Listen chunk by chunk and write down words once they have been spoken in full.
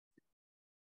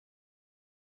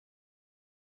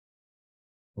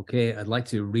Okay, I'd like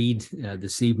to read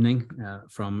this evening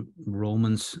from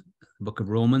Romans, book of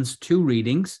Romans, two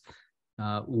readings.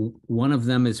 One of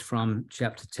them is from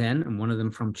chapter 10 and one of them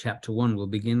from chapter 1. We'll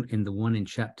begin in the one in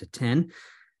chapter 10,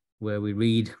 where we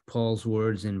read Paul's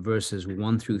words in verses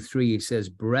 1 through 3. He says,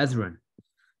 "Brethren,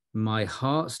 my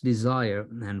heart's desire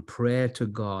and prayer to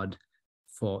God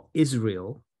for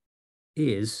Israel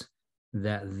is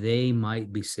that they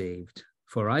might be saved.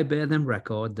 For I bear them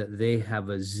record that they have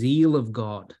a zeal of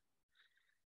God,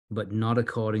 but not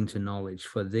according to knowledge.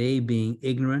 For they, being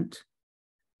ignorant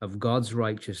of God's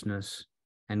righteousness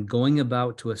and going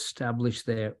about to establish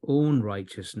their own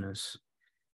righteousness,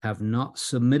 have not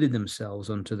submitted themselves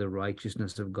unto the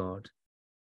righteousness of God.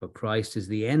 For Christ is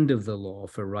the end of the law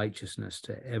for righteousness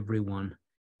to everyone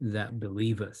that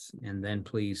believeth." And then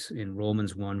please, in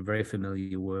Romans 1, very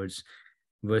familiar words,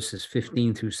 verses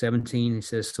 15 through 17, he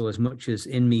says, "So as much as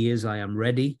in me is, I am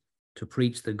ready to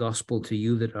preach the gospel to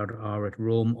you that are at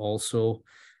Rome also.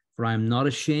 For I am not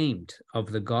ashamed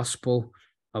of the gospel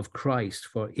of Christ,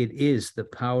 for it is the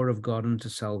power of God unto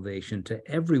salvation to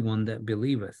everyone that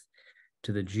believeth,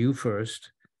 to the Jew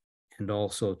first, and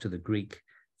also to the Greek.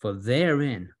 For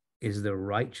therein is the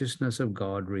righteousness of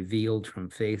God revealed from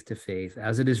faith to faith,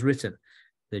 as it is written,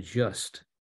 the just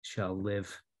shall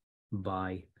live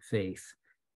by faith."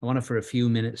 I want to, for a few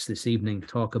minutes this evening,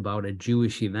 talk about a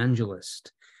Jewish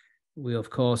evangelist. We,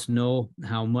 of course, know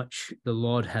how much the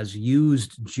Lord has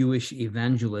used Jewish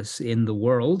evangelists in the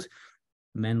world.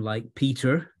 Men like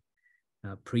Peter,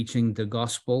 preaching the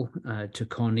gospel to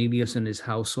Cornelius and his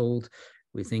household.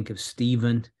 We think of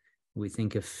Stephen. We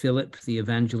think of Philip, the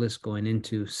evangelist, going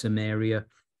into Samaria.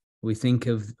 We think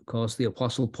of course, the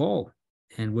Apostle Paul.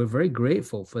 And we're very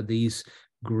grateful for these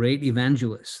great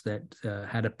evangelists that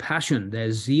had a passion.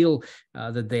 Their zeal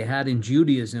that they had in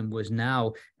Judaism was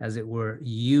now, as it were,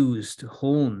 used,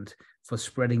 honed for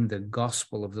spreading the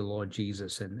gospel of the Lord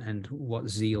Jesus, and what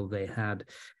zeal they had.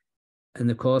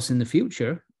 And of course, in the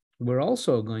future, we're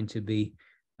also going to be,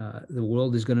 the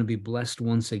world is going to be blessed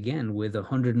once again with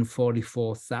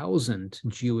 144,000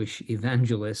 Jewish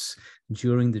evangelists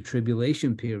during the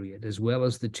tribulation period, as well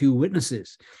as the two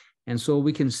witnesses. And so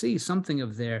we can see something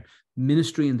of their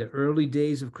ministry in the early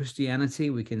days of Christianity.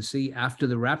 We can see after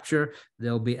the rapture,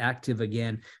 they'll be active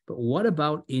again. But what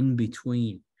about in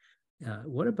between?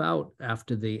 What about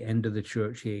after the end of the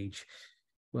church age?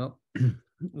 Well,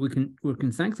 we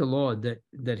can thank the Lord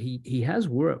that he has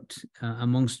worked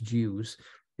amongst Jews.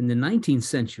 In the 19th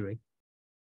century,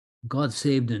 God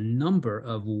saved a number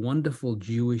of wonderful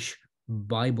Jewish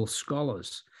Bible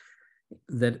scholars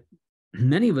that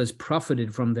many of us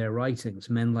profited from their writings,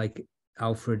 men like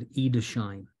Alfred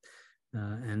Edersheim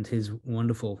and his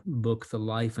wonderful book, The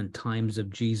Life and Times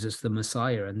of Jesus the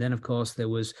Messiah. And then, of course, there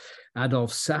was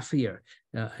Adolf Saphir,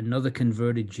 another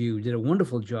converted Jew, did a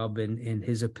wonderful job in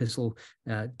his epistle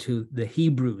to the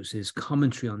Hebrews, his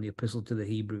commentary on the epistle to the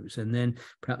Hebrews. And then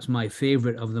perhaps my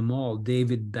favorite of them all,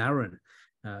 David Barron,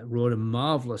 wrote a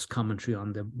marvelous commentary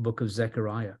on the book of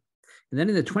Zechariah. And then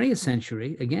in the 20th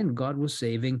century, again, God was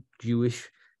saving Jewish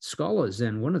scholars.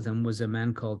 And one of them was a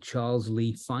man called Charles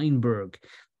Lee Feinberg.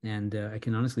 And I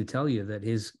can honestly tell you that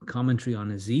his commentary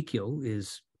on Ezekiel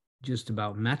is just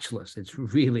about matchless. It's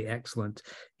really excellent.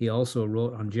 He also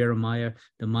wrote on Jeremiah,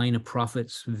 the minor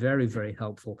prophets, very, very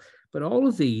helpful. But all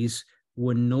of these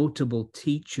were notable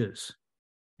teachers.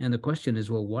 And the question is,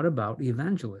 well, what about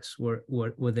evangelists?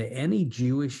 Were there any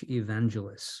Jewish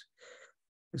evangelists?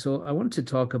 So I want to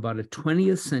talk about a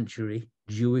 20th century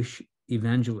Jewish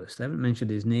evangelist. I haven't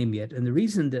mentioned his name yet. And the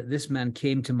reason that this man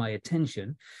came to my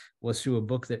attention was through a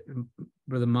book that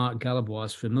Brother Mark Galabois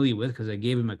is familiar with, because I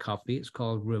gave him a copy. It's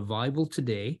called Revival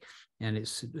Today, and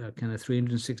it's kind of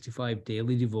 365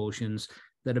 daily devotions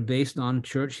that are based on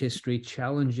church history,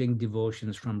 challenging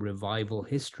devotions from revival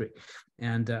history.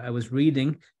 And I was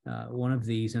reading one of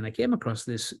these, and I came across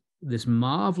this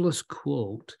marvelous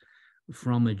quote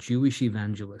from a Jewish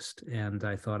evangelist. And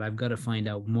I thought, I've got to find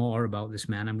out more about this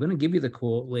man. I'm going to give you the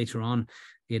quote later on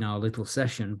in our little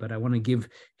session, but I want to give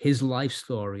his life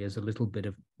story as a little bit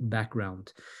of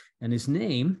background. And his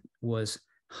name was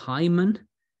Hyman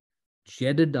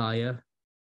Jedidiah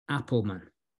Appelman.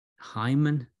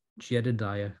 Hyman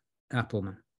Jedidiah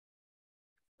Appelman.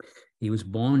 He was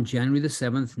born January the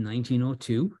 7th,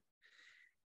 1902,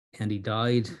 and he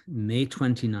died May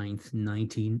 29th,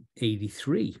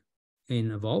 1983.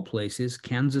 In, of all places,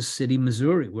 Kansas City,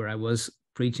 Missouri, where I was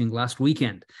preaching last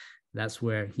weekend. That's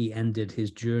where he ended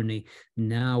his journey.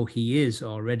 Now he is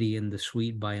already in the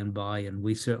sweet by and by, and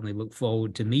we certainly look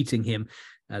forward to meeting him,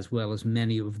 as well as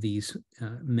many of these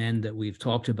men that we've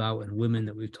talked about and women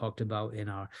that we've talked about in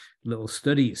our little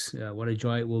studies. What a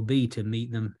joy it will be to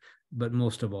meet them, but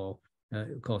most of all,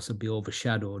 of course, it'll be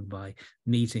overshadowed by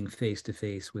meeting face to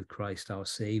face with Christ our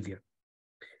Savior.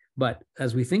 But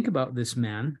as we think about this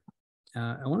man,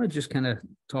 I want to just kind of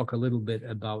talk a little bit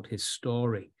about his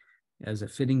story as a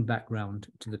fitting background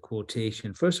to the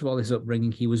quotation. First of all, his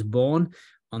upbringing. He was born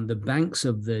on the banks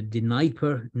of the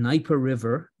Dnieper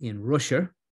River in Russia.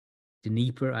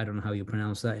 Dnieper, I don't know how you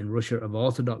pronounce that, in Russia, of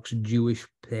Orthodox Jewish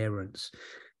parents.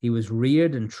 He was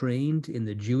reared and trained in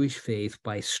the Jewish faith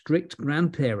by strict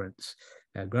grandparents,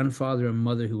 a grandfather and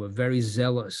mother who were very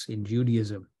zealous in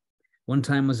Judaism. One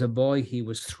time as a boy, he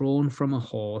was thrown from a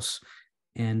horse,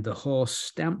 and the horse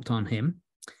stamped on him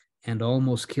and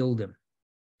almost killed him.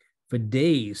 For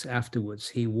days afterwards,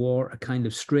 he wore a kind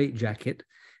of straitjacket,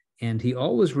 and he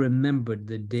always remembered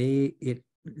the day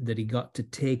that he got to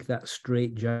take that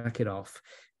straitjacket off.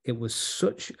 It was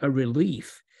such a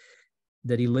relief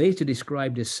that he later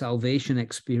described his salvation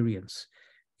experience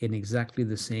in exactly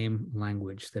the same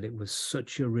language, that it was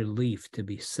such a relief to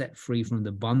be set free from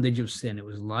the bondage of sin. It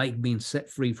was like being set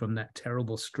free from that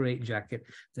terrible straitjacket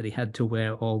that he had to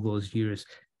wear all those years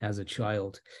as a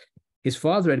child. His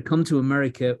father had come to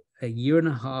America a year and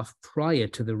a half prior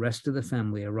to the rest of the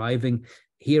family arriving.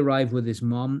 He arrived with his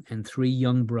mom and 3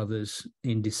 young brothers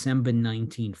in December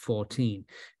 1914.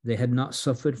 They had not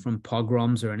suffered from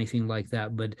pogroms or anything like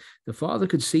that, but the father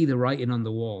could see the writing on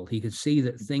the wall. He could see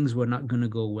that things were not going to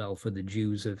go well for the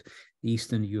Jews of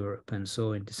Eastern Europe. And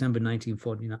so in December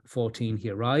 1914, he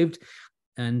arrived.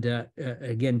 And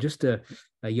again, just a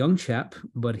young chap,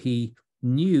 but he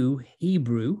knew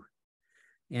Hebrew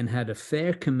and had a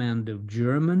fair command of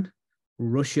German,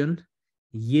 Russian,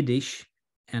 Yiddish,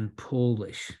 and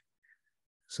Polish.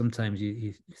 Sometimes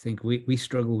you think we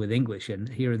struggle with English, and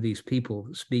here are these people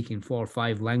speaking 4 or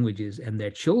 5 languages, and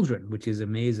their children, which is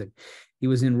amazing. He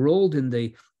was enrolled in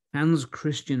the Hans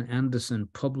Christian Andersen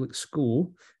Public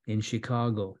School in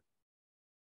Chicago.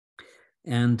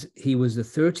 And he was a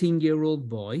 13-year-old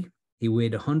boy. He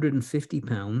weighed 150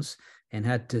 pounds and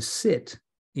had to sit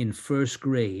in first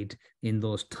grade in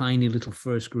those tiny little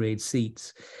first grade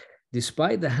seats.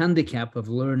 Despite the handicap of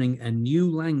learning a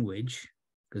new language,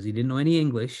 because he didn't know any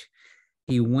English,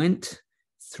 he went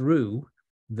through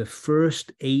the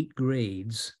first 8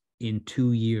 grades in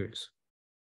 2 years.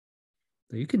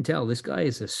 So you can tell this guy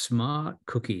is a smart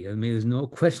cookie. I mean, there's no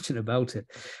question about it.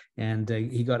 And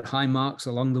he got high marks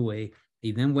along the way.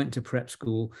 He then went to prep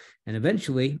school, and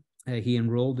eventually he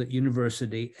enrolled at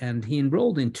university, and he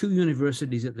enrolled in 2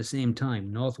 universities at the same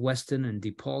time, Northwestern and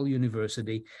DePaul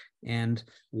University, and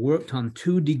worked on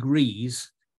 2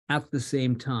 degrees at the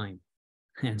same time.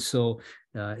 And so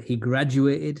he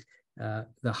graduated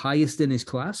the highest in his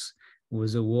class,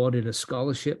 was awarded a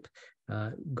scholarship,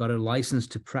 got a license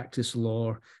to practice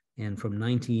law, and from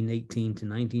 1918 to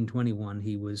 1921,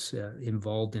 he was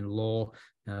involved in law,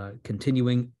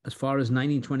 continuing as far as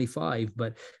 1925,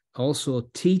 but also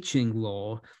teaching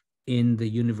law in the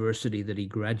university that he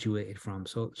graduated from.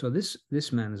 So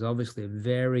this man is obviously a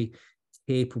very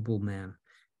capable man.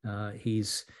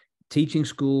 He's teaching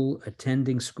school,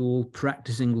 attending school,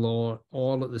 practicing law,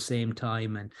 all at the same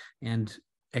time, and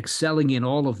excelling in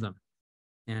all of them.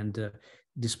 And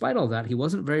despite all that, he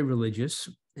wasn't very religious,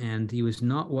 and he was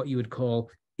not what you would call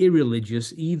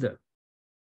irreligious either.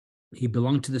 He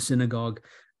belonged to the synagogue,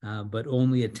 but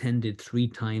only attended 3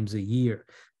 times a year.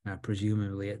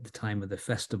 Presumably at the time of the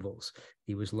festivals.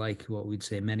 He was like what we'd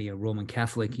say many a Roman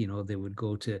Catholic, they would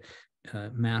go to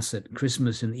Mass at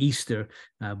Christmas and Easter,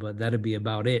 but that'd be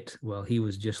about it. Well, he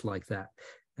was just like that.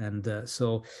 And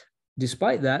so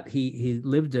despite that, he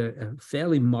lived a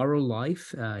fairly moral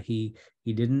life. He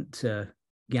didn't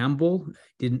gamble,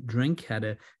 didn't drink, had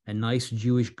a nice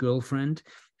Jewish girlfriend,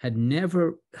 had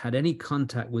never had any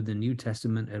contact with the New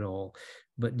Testament at all.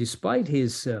 But despite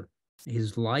his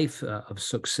life of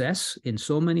success in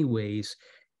so many ways,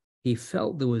 he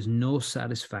felt there was no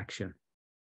satisfaction.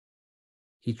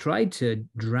 He tried to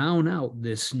drown out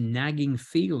this nagging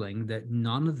feeling that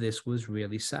none of this was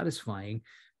really satisfying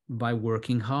by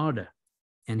working harder.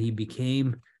 And he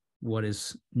became what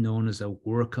is known as a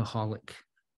workaholic,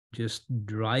 just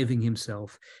driving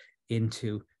himself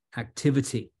into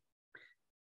activity.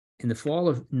 In the fall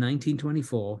of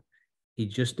 1924, he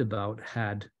just about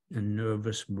had a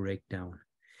nervous breakdown.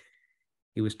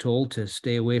 He was told to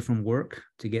stay away from work,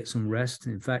 to get some rest.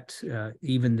 In fact,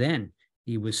 even then,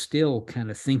 he was still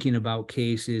kind of thinking about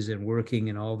cases and working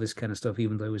and all this kind of stuff,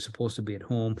 even though he was supposed to be at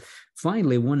home.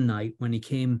 Finally, one night when he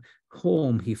came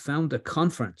home, he found a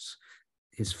conference.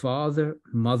 His father,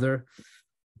 mother,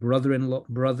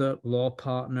 brother-in-law,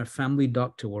 partner, family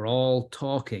doctor were all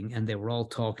talking, and they were all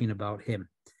talking about him.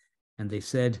 And they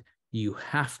said, you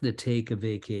have to take a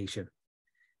vacation.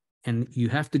 And you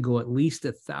have to go at least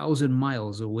 1,000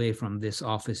 miles away from this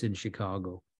office in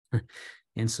Chicago.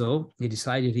 And so he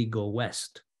decided he'd go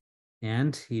west.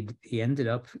 And he ended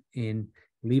up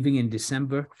leaving in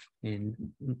December in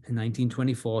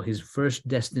 1924. His first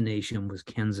destination was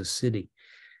Kansas City.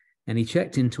 And he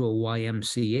checked into a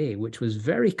YMCA, which was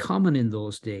very common in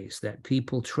those days, that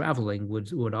people traveling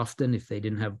would often, if they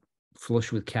didn't have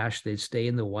flush with cash, they'd stay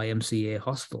in the YMCA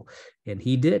hostel. And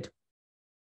he did.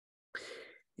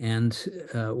 And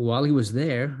while he was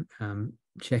there,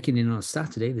 checking in on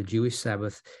Saturday, the Jewish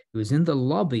Sabbath, he was in the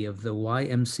lobby of the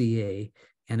YMCA,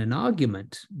 and an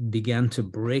argument began to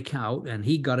break out, and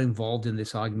he got involved in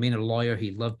this argument. Being a lawyer,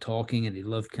 he loved talking, and he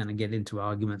loved kind of getting into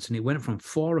arguments, and it went from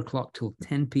 4 o'clock till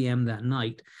 10 p.m. that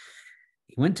night.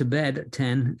 He went to bed at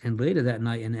 10, and later that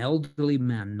night, an elderly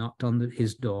man knocked on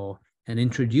his door and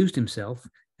introduced himself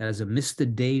as a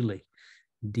Mr. Daly,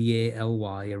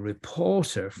 D-A-L-Y, a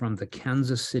reporter from the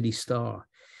Kansas City Star.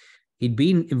 He'd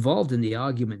been involved in the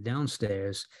argument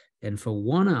downstairs, and for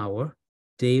 1 hour,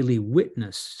 Daly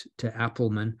witnessed to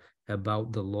Appelman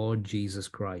about the Lord Jesus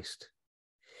Christ.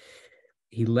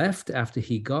 He left after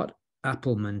he got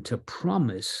Appelman to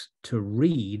promise to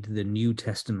read the New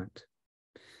Testament.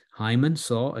 Hyman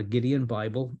saw a Gideon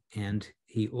Bible, and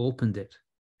he opened it.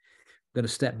 I've got to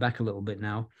step back a little bit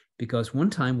now, because one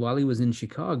time while he was in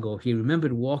Chicago, he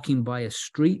remembered walking by a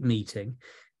street meeting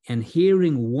and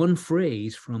hearing one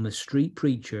phrase from a street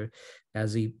preacher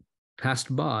as he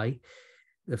passed by,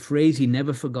 the phrase he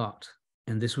never forgot.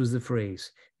 And this was the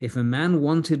phrase: if a man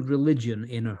wanted religion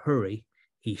in a hurry,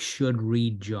 he should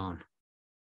read John.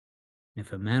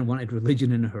 If a man wanted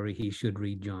religion in a hurry, he should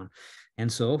read John.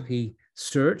 And so he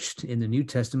searched in the New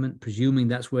Testament, presuming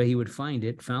that's where he would find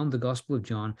it, found the Gospel of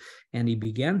John, and he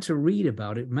began to read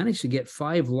about it, managed to get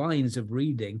 5 lines of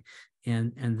reading,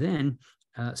 and then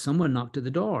someone knocked at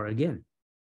the door again.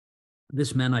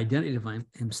 This man identified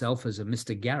himself as a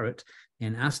Mr. Garrett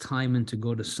and asked Hyman to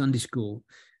go to Sunday school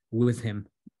with him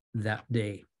that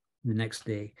day, the next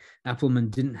day.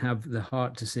 Appelman didn't have the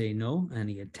heart to say no, and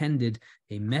he attended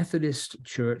a Methodist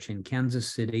church in Kansas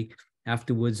City.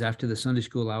 Afterwards, after the Sunday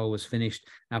school hour was finished,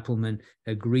 Appelman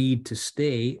agreed to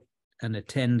stay and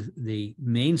attend the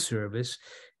main service.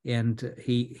 And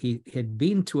he had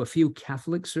been to a few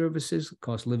Catholic services. Of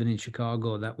course, living in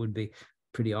Chicago, that would be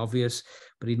pretty obvious.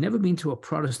 But he'd never been to a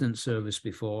Protestant service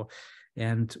before.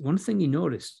 And one thing he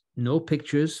noticed: no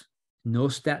pictures, no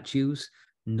statues,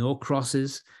 no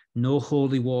crosses, no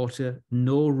holy water,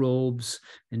 no robes,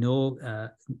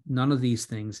 none of these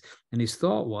things. And his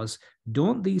thought was,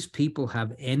 don't these people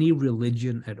have any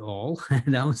religion at all?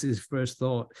 And that was his first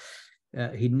thought.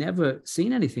 He'd never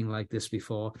seen anything like this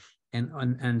before.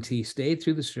 And he stayed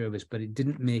through the service, but it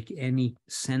didn't make any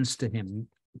sense to him.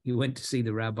 He went to see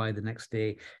the rabbi the next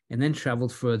day and then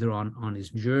traveled further on his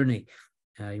journey.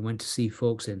 He went to see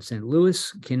folks in St.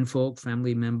 Louis, kinfolk,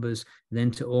 family members,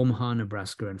 then to Omaha,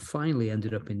 Nebraska, and finally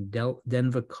ended up in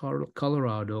Denver,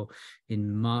 Colorado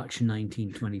in March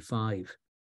 1925.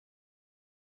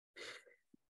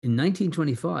 In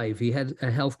 1925, he had a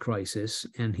health crisis,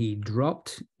 and he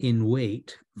dropped in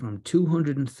weight from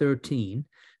 213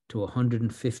 to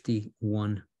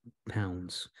 151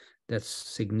 pounds. That's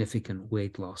significant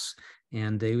weight loss.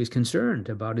 And he was concerned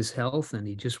about his health, and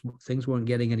things weren't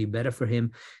getting any better for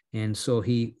him. And so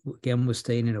he, again, was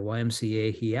staying in a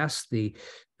YMCA. He asked the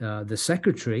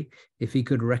secretary if he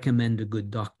could recommend a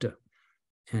good doctor.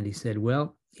 And he said,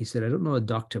 I don't know a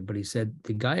doctor, but he said,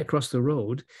 the guy across the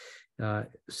road,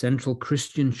 Central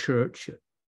Christian Church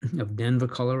of Denver,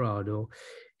 Colorado,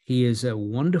 he is a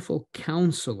wonderful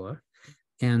counselor,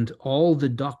 and all the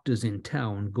doctors in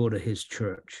town go to his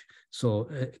church. So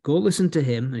go listen to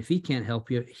him. And if he can't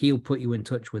help you, he'll put you in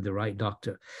touch with the right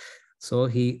doctor. So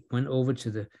he went over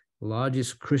to the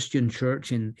largest Christian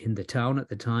church in the town at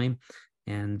the time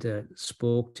and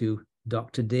spoke to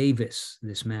Dr. Davis,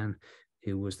 this man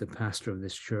who was the pastor of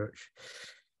this church.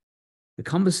 The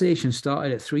conversation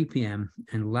started at 3 p.m.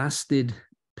 and lasted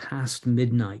past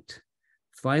midnight.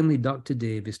 Finally, Dr.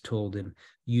 Davis told him,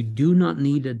 "You do not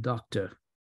need a doctor,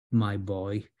 my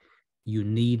boy. You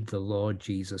need the Lord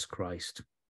Jesus Christ."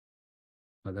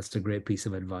 Well, that's a great piece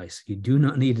of advice. You do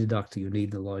not need a doctor. You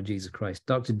need the Lord Jesus Christ.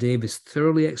 Dr. Davis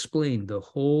thoroughly explained the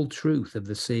whole truth of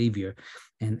the Savior,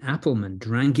 and Appelman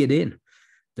drank it in.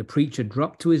 The preacher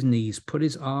dropped to his knees, put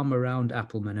his arm around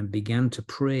Appelman, and began to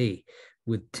pray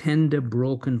with tender,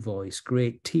 broken voice,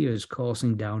 great tears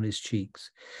coursing down his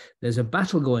cheeks. There's a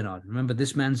battle going on. Remember,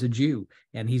 this man's a Jew,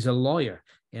 and he's a lawyer.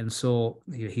 And so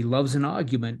he loves an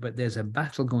argument, but there's a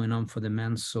battle going on for the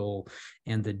man's soul,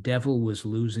 and the devil was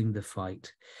losing the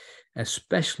fight,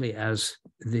 especially as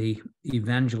the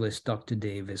evangelist, Dr.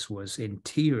 Davis, was in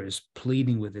tears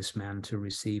pleading with this man to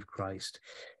receive Christ.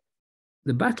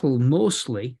 The battle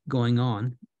mostly going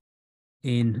on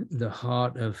in the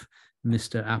heart of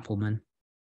Mr. Appelman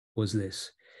was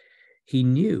this. He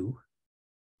knew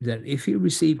that if he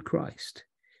received Christ,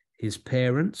 his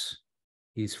parents,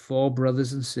 his 4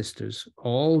 brothers and sisters,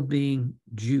 all being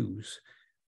Jews,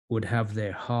 would have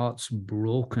their hearts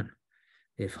broken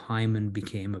if Hyman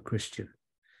became a Christian.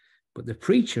 But the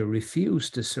preacher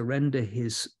refused to surrender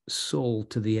his soul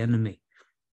to the enemy.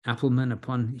 Appelman,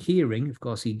 upon hearing, of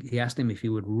course, he asked him if he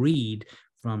would read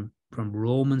from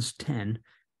Romans 10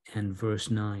 and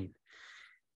verse 9.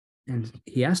 And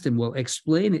he asked him, well,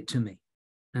 explain it to me.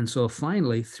 And so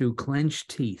finally, through clenched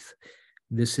teeth,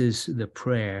 this is the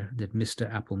prayer that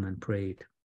Mr. Appelman prayed.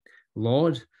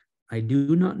 Lord, I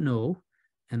do not know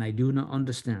and I do not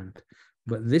understand,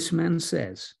 but this man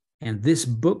says, and this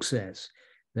book says,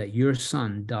 that your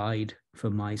son died for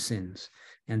my sins,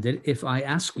 and that if I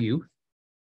ask you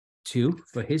to,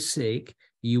 for his sake,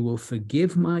 you will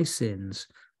forgive my sins.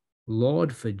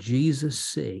 Lord, for Jesus'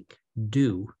 sake,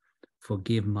 do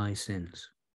forgive my sins.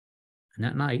 And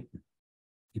that night,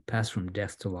 he passed from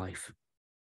death to life.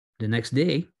 The next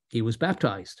day, he was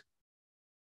baptized.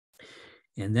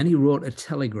 And then he wrote a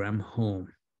telegram home.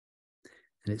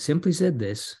 And it simply said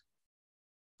this: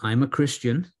 I'm a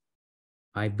Christian.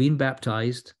 I've been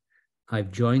baptized.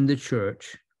 I've joined the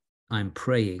church. I'm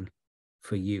praying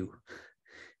for you.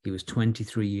 He was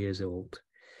 23 years old.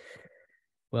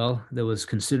 Well, there was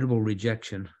considerable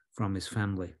rejection from his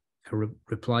family. A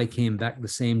reply came back the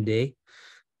same day,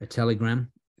 a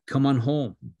telegram, come on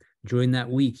home. During that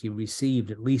week, he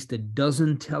received at least a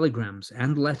dozen telegrams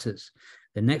and letters.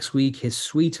 The next week, his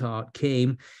sweetheart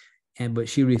came, but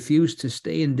she refused to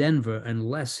stay in Denver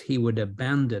unless he would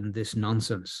abandon this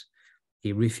nonsense.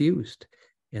 He refused,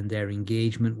 and their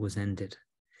engagement was ended.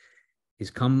 His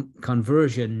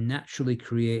conversion naturally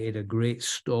created a great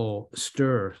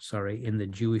stir in the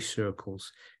Jewish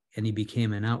circles, and he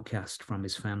became an outcast from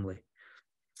his family.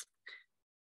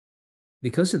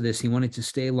 Because of this, he wanted to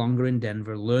stay longer in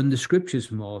Denver, learn the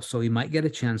scriptures more, so he might get a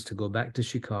chance to go back to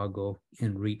Chicago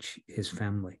and reach his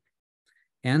family.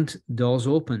 And doors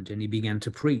opened, and he began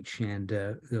to preach. And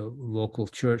the local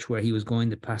church where he was going,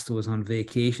 the pastor was on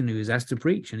vacation. He was asked to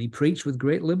preach, and he preached with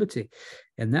great liberty.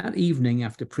 And that evening,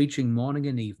 after preaching morning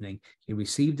and evening, he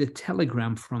received a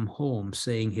telegram from home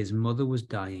saying his mother was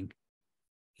dying.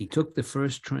 He took the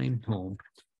first train home,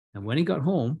 and when he got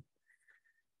home,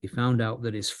 he found out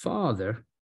that his father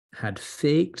had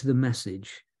faked the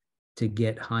message to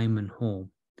get Hyman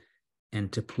home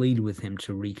and to plead with him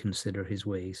to reconsider his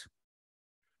ways.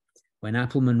 When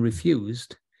Appelman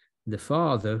refused, the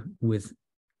father, with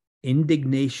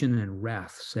indignation and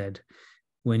wrath, said,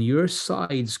 when your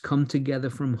sides come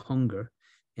together from hunger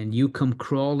and you come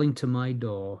crawling to my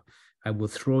door, I will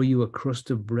throw you a crust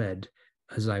of bread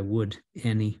as I would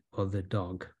any other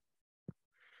dog.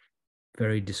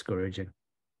 Very discouraging.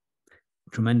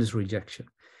 Tremendous rejection.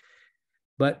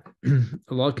 But the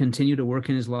Lord continued to work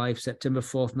in his life. September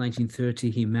 4th,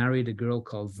 1930, he married a girl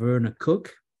called Verna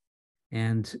Cook,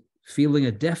 and feeling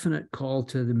a definite call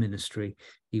to the ministry,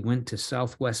 he went to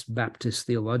Southwest Baptist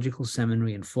Theological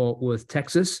Seminary in Fort Worth,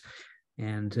 Texas,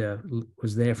 and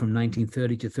was there from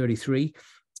 1930 to 33,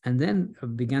 and then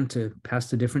began to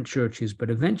pastor different churches.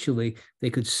 But eventually they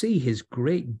could see his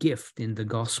great gift in the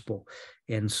gospel,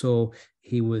 and so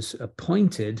he was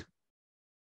appointed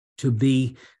to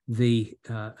be the,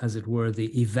 as it were,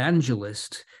 the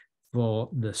evangelist for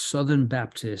the Southern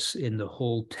Baptists in the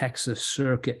whole Texas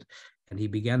circuit. And he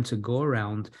began to go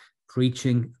around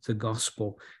preaching the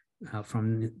gospel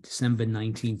from December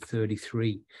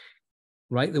 1933,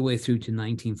 right the way through to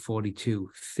 1942,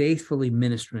 faithfully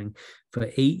ministering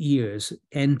for 8 years,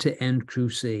 end-to-end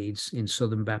crusades in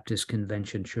Southern Baptist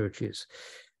convention churches.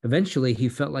 Eventually, he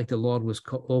felt like the Lord was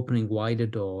opening wider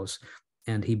doors,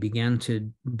 and he began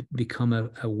to become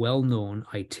a well-known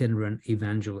itinerant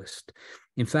evangelist.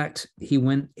 In fact, he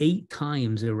went 8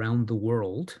 times around the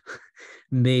world,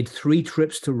 made 3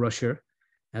 trips to Russia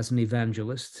as an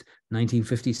evangelist,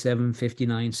 1957,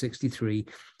 59, 63.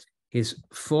 His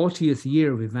 40th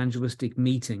year of evangelistic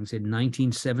meetings in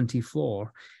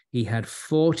 1974, he had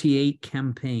 48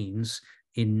 campaigns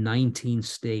in 19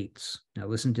 states. Now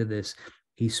listen to this.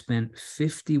 he spent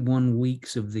 51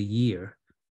 weeks of the year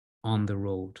on the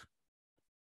road.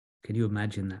 Can you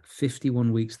imagine that?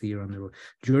 51 weeks of the year on the road.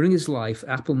 During his life,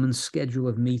 Appelman's schedule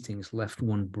of meetings left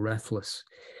one breathless.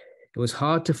 It was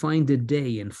hard to find a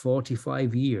day in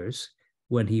 45 years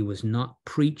when he was not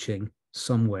preaching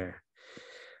somewhere.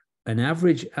 An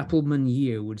average Appelman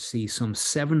year would see some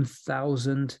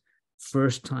 7,000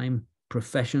 first-time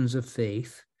professions of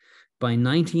faith. By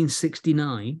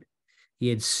 1969, he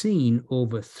had seen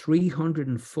over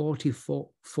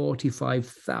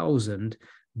 345,000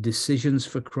 decisions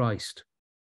for Christ,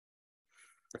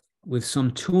 with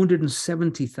some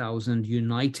 270,000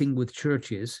 uniting with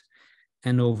churches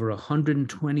and over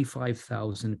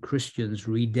 125,000 Christians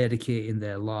rededicating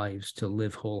their lives to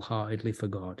live wholeheartedly for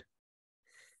God.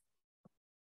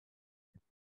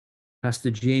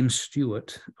 Pastor James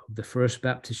Stewart of the First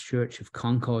Baptist Church of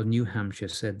Concord, New Hampshire,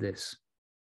 said this: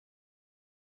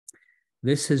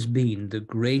 "This has been the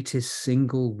greatest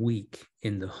single week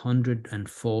in the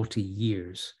 140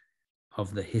 years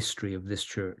of the history of this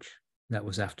church." That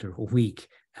was after a week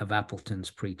of Appleton's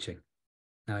preaching.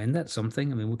 Now, isn't that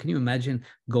something? I mean, can you imagine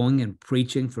going and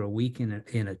preaching for a week in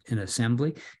an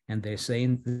assembly, and they're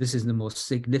saying this is the most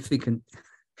significant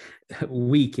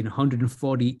week in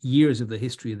 140 years of the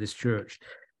history of this church?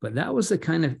 But that was the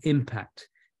kind of impact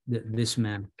that this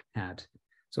man had.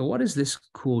 So what is this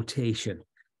quotation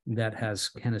that has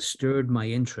kind of stirred my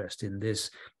interest in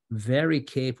this very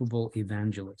capable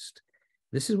evangelist?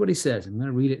 This is what he says. I'm going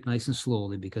to read it nice and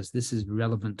slowly because this is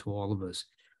relevant to all of us.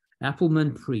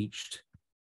 Appelman preached,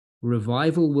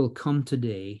 "Revival will come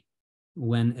today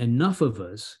when enough of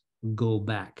us go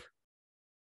back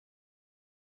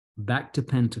to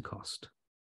Pentecost,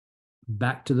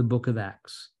 back to the book of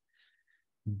Acts,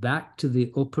 back to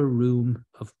the upper room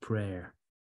of prayer,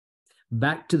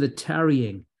 back to the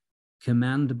tarrying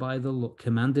commanded by the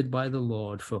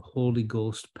Lord for Holy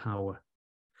Ghost power,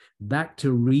 back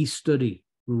to restudy,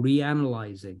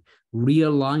 reanalyzing,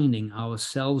 realigning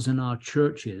ourselves and our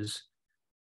churches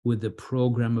with the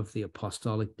program of the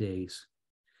apostolic days,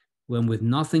 when with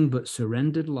nothing but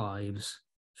surrendered lives,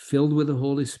 filled with the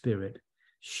Holy Spirit,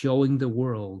 showing the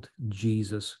world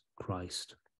Jesus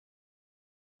Christ."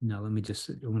 Now, I'm going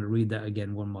to read that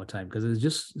again one more time because there's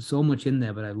just so much in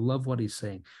there, but I love what he's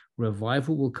saying.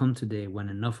 Revival will come today when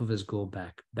enough of us go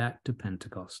back to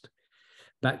Pentecost,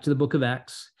 back to the book of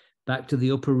Acts, back to the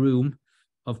upper room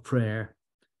of prayer,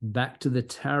 back to the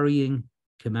tarrying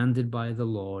commanded by the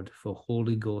Lord for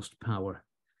Holy Ghost power,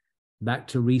 back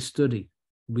to restudy,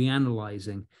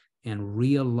 reanalyzing, and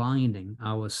realigning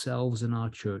ourselves and our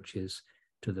churches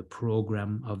to the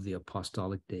program of the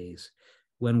apostolic days,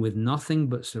 when with nothing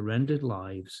but surrendered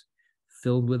lives,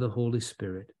 filled with the Holy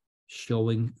Spirit,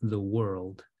 showing the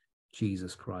world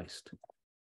Jesus Christ.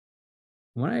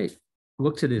 When I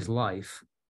looked at his life,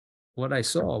 what I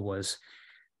saw was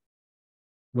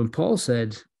when Paul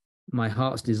said, "My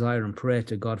heart's desire and prayer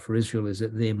to God for Israel is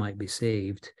that they might be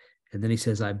saved," and then he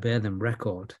says, "I bear them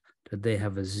record that they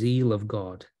have a zeal of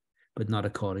God, but not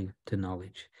according to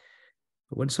knowledge."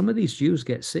 But when some of these Jews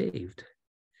get saved,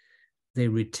 they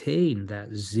retain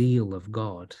that zeal of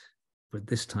God, but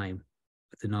this time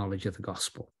with the knowledge of the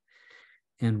gospel.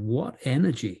 And what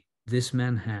energy this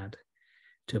man had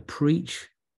to preach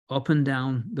up and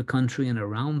down the country and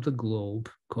around the globe.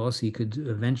 Of course, he could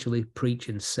eventually preach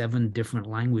in 7 different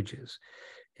languages.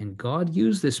 And God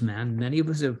used this man. Many of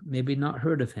us have maybe not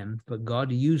heard of him, but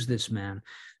God used this man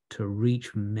to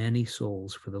reach many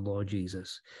souls for the Lord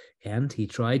Jesus. And he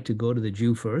tried to go to the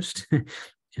Jew first,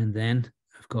 and then,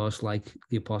 of course, like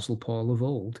the Apostle Paul of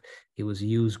old, he was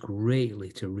used greatly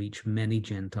to reach many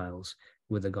Gentiles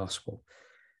with the gospel.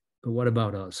 But what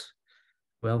about us?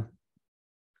 Well,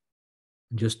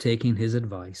 just taking his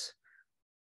advice,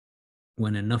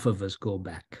 when enough of us go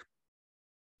back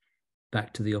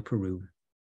to the upper room,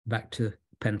 back to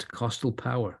Pentecostal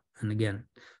power. And again,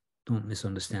 don't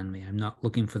misunderstand me. I'm not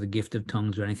looking for the gift of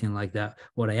tongues or anything like that.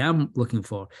 What I am looking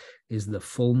for is the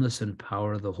fullness and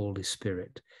power of the Holy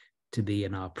Spirit to be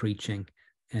in our preaching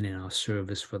and in our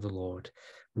service for the Lord,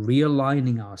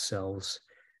 realigning ourselves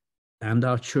and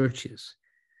our churches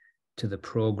to the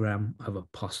program of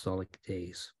apostolic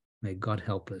days. May God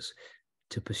help us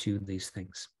to pursue these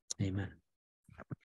things. Amen.